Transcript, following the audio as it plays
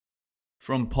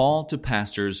From Paul to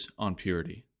Pastors on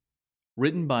Purity.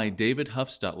 Written by David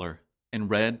Huffstutler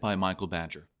and read by Michael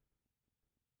Badger.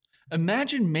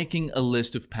 Imagine making a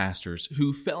list of pastors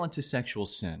who fell into sexual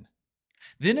sin.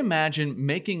 Then imagine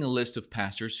making a list of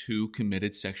pastors who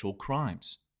committed sexual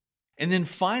crimes. And then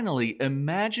finally,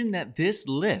 imagine that this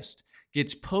list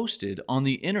gets posted on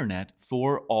the internet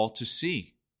for all to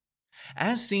see.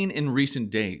 As seen in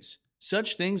recent days,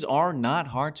 such things are not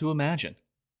hard to imagine.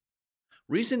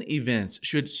 Recent events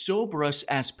should sober us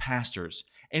as pastors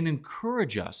and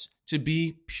encourage us to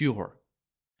be pure.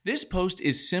 This post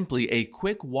is simply a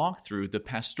quick walk through the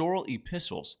pastoral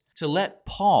epistles to let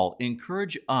Paul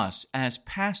encourage us as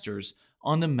pastors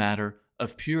on the matter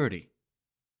of purity.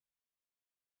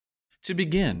 To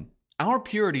begin, our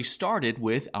purity started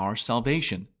with our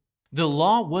salvation. The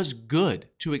law was good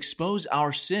to expose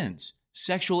our sins,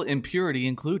 sexual impurity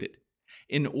included,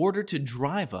 in order to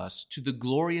drive us to the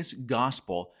glorious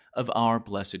gospel of our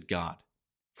blessed God.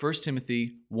 1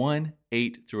 Timothy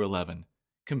 1:8-11.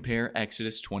 Compare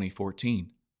Exodus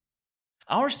 20:14.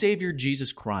 Our Savior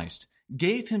Jesus Christ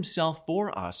gave himself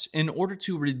for us in order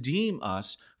to redeem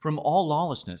us from all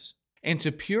lawlessness and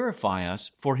to purify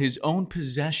us for his own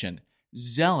possession,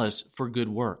 zealous for good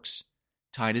works.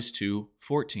 Titus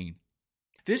 2:14.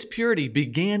 This purity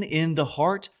began in the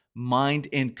heart, mind,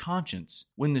 and conscience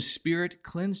when the Spirit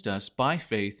cleansed us by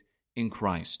faith in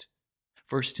Christ.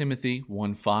 1 Timothy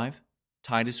 1:5,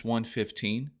 Titus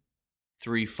 1:15,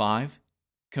 3:5.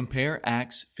 Compare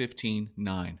Acts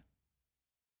 15:9.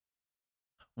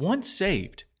 Once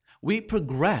saved, we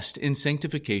progressed in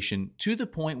sanctification to the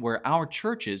point where our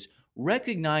churches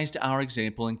recognized our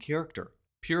example and character,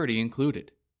 purity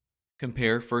included.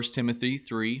 Compare 1 Timothy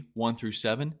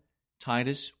 3:1-7,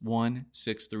 Titus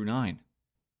 1:6-9.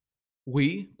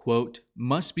 We, quote,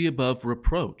 must be above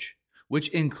reproach, which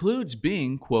includes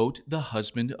being, quote, the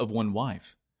husband of one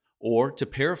wife, or to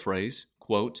paraphrase,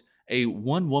 quote, a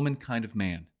one-woman kind of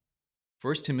man.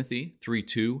 1 Timothy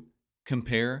 3:2,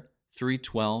 compare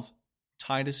 3:12,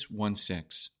 Titus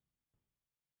 1:6.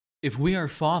 If we are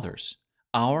fathers,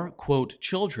 our, quote,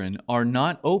 children are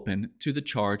not open to the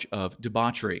charge of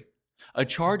debauchery, a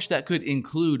charge that could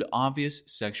include obvious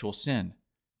sexual sin.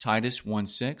 Titus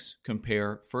 1:6,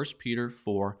 compare 1 Peter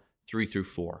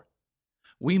 4:3-4.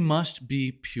 We must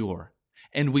be pure,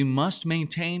 and we must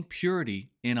maintain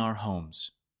purity in our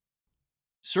homes.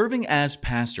 Serving as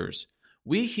pastors,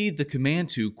 we heed the command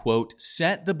to, quote,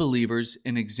 set the believers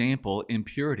an example in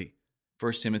purity.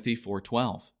 1 Timothy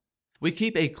 4:12. We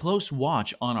keep a close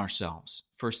watch on ourselves.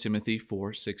 1 Timothy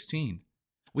 4:16.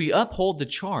 We uphold the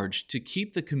charge to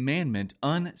keep the commandment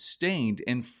unstained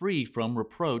and free from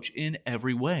reproach in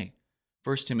every way.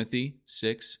 1 Timothy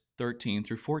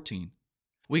 6:13-14.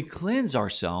 We cleanse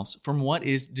ourselves from what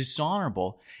is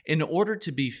dishonorable in order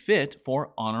to be fit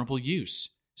for honorable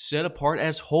use, set apart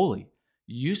as holy,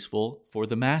 useful for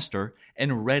the master,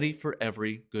 and ready for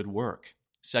every good work.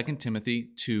 2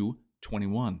 Timothy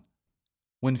 2:21.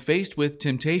 When faced with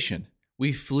temptation,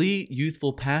 we flee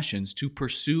youthful passions to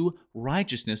pursue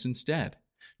righteousness instead,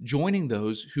 joining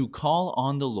those who call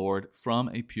on the Lord from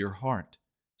a pure heart.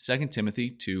 2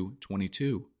 Timothy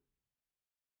 2:22.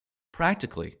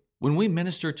 Practically, when we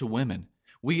minister to women,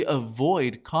 we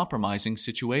avoid compromising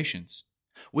situations.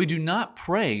 We do not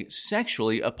prey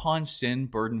sexually upon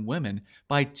sin-burdened women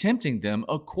by tempting them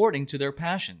according to their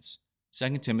passions.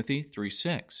 2 Timothy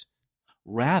 3:6.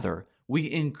 Rather, we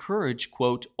encourage,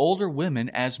 quote, older women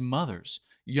as mothers,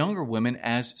 younger women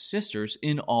as sisters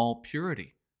in all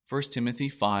purity. 1 Timothy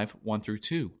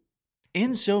 5:1-2.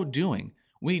 In so doing,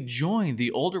 we join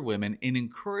the older women in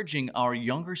encouraging our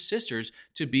younger sisters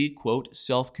to be, quote,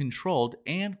 self-controlled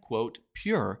and, quote,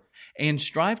 pure, and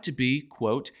strive to be,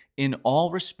 quote, in all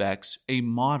respects a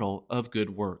model of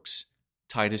good works.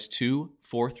 Titus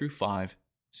 2:4-5,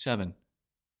 7.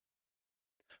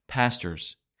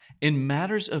 Pastors, in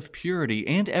matters of purity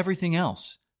and everything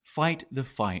else, fight the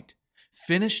fight,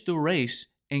 finish the race,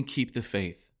 and keep the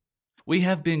faith. We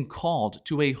have been called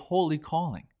to a holy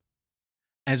calling.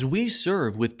 As we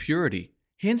serve with purity,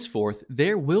 henceforth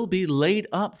there will be laid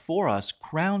up for us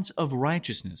crowns of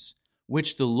righteousness,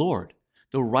 which the Lord,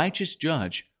 the righteous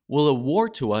judge, will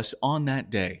award to us on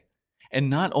that day, and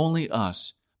not only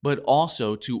us, but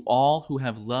also to all who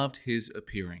have loved his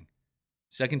appearing.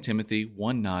 2 Timothy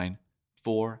 1:9,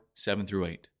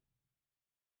 4:7-8.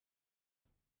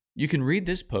 You can read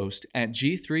this post at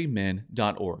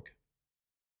g3men.org.